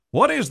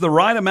What is the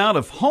right amount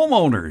of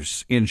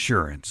homeowners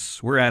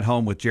insurance? We're at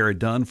home with Jared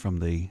Dunn from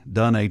the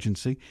Dunn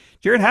Agency.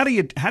 Jared, how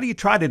do you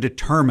try to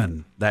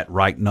determine that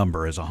right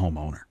number as a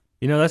homeowner?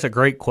 That's a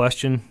great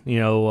question.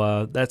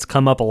 That's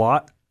come up a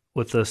lot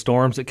with the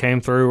storms that came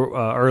through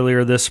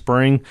earlier this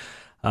spring.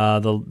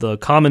 The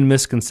common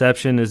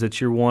misconception is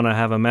that you want to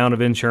have amount of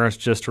insurance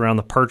just around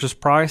the purchase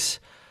price,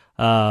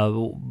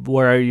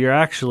 where you're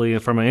actually,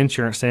 from an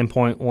insurance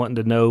standpoint, wanting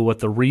to know what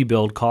the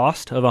rebuild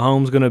cost of a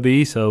home is going to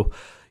be. So,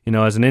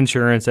 as an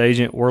insurance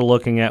agent, we're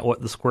looking at what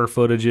the square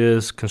footage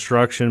is,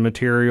 construction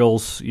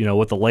materials,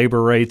 what the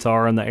labor rates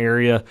are in the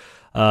area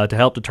to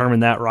help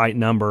determine that right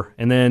number.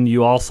 And then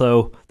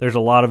there's a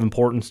lot of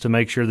importance to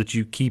make sure that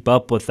you keep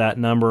up with that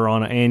number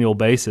on an annual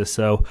basis.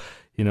 So,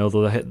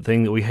 the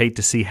thing that we hate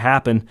to see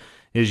happen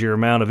is your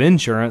amount of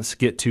insurance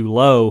get too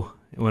low.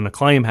 When a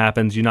claim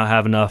happens, you not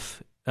have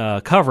enough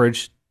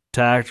coverage to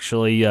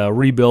actually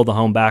rebuild the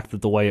home back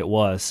the way it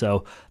was.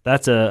 So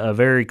that's a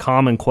very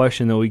common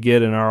question that we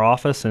get in our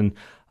office, and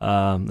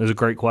there's a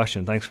great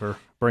question. Thanks for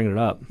bringing it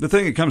up. The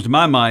thing that comes to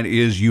my mind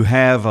is you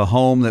have a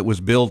home that was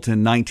built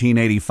in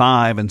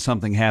 1985 and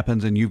something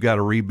happens and you've got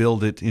to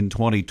rebuild it in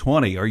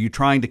 2020. Are you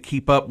trying to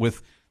keep up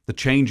with the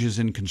changes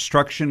in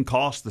construction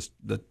costs,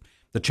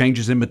 the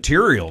changes in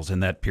materials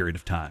in that period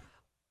of time?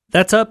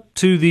 That's up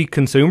to the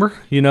consumer.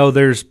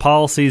 There's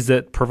policies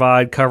that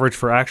provide coverage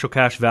for actual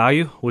cash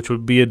value, which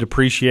would be a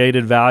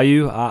depreciated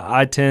value.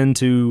 I tend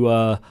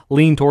to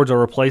lean towards a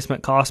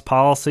replacement cost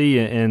policy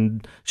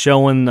and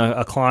showing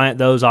a client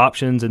those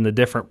options and the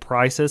different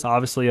prices.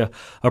 Obviously, a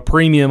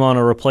premium on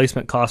a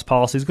replacement cost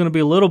policy is going to be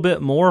a little bit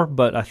more,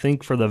 but I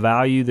think for the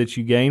value that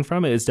you gain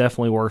from it, it's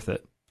definitely worth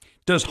it.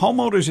 Does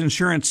homeowners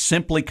insurance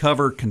simply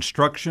cover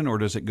construction, or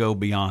does it go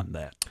beyond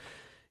that?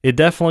 It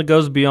definitely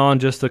goes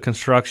beyond just the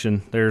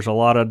construction. There's a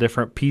lot of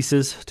different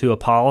pieces to a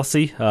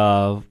policy,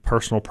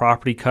 personal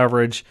property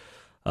coverage,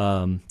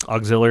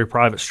 auxiliary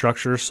private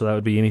structures. So that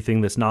would be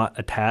anything that's not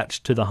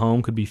attached to the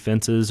home, could be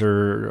fences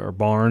or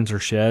barns or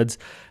sheds.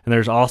 And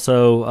there's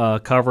also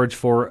coverage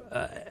for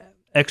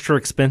extra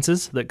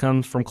expenses that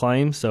comes from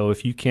claims. So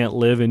if you can't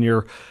live in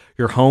your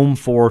home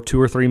for 2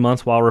 or 3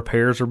 months while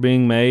repairs are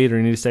being made, or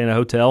you need to stay in a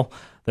hotel,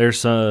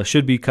 there's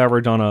should be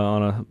coverage on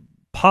a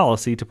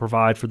policy to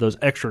provide for those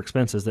extra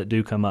expenses that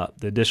do come up,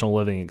 the additional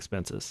living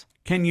expenses.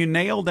 Can you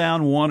nail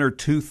down one or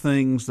two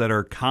things that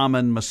are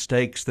common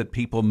mistakes that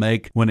people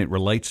make when it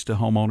relates to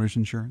homeowners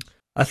insurance?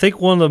 I think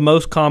one of the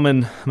most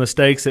common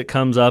mistakes that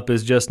comes up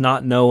is just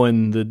not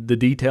knowing the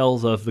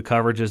details of the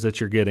coverages that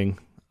you're getting.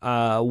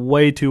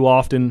 Way too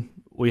often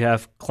we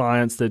have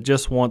clients that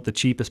just want the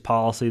cheapest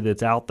policy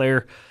that's out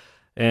there.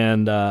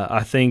 And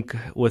I think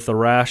with the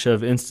rash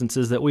of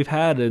instances that we've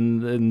had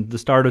in the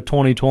start of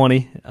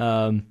 2020,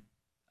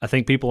 I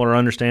think people are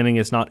understanding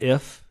it's not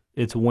if,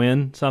 it's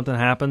when something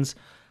happens,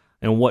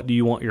 and what do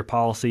you want your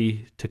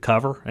policy to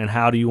cover, and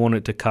how do you want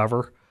it to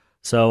cover.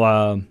 So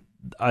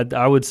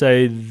I would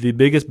say the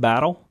biggest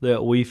battle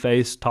that we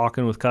face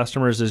talking with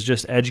customers is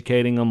just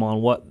educating them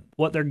on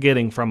what they're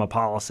getting from a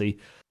policy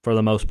for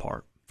the most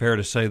part. Fair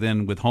to say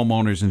then, with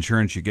homeowners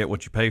insurance, you get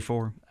what you pay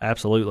for?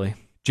 Absolutely.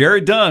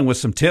 Jared Dunn with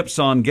some tips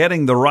on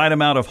getting the right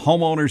amount of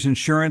homeowners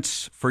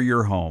insurance for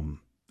your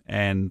home.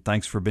 And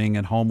thanks for being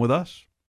at home with us.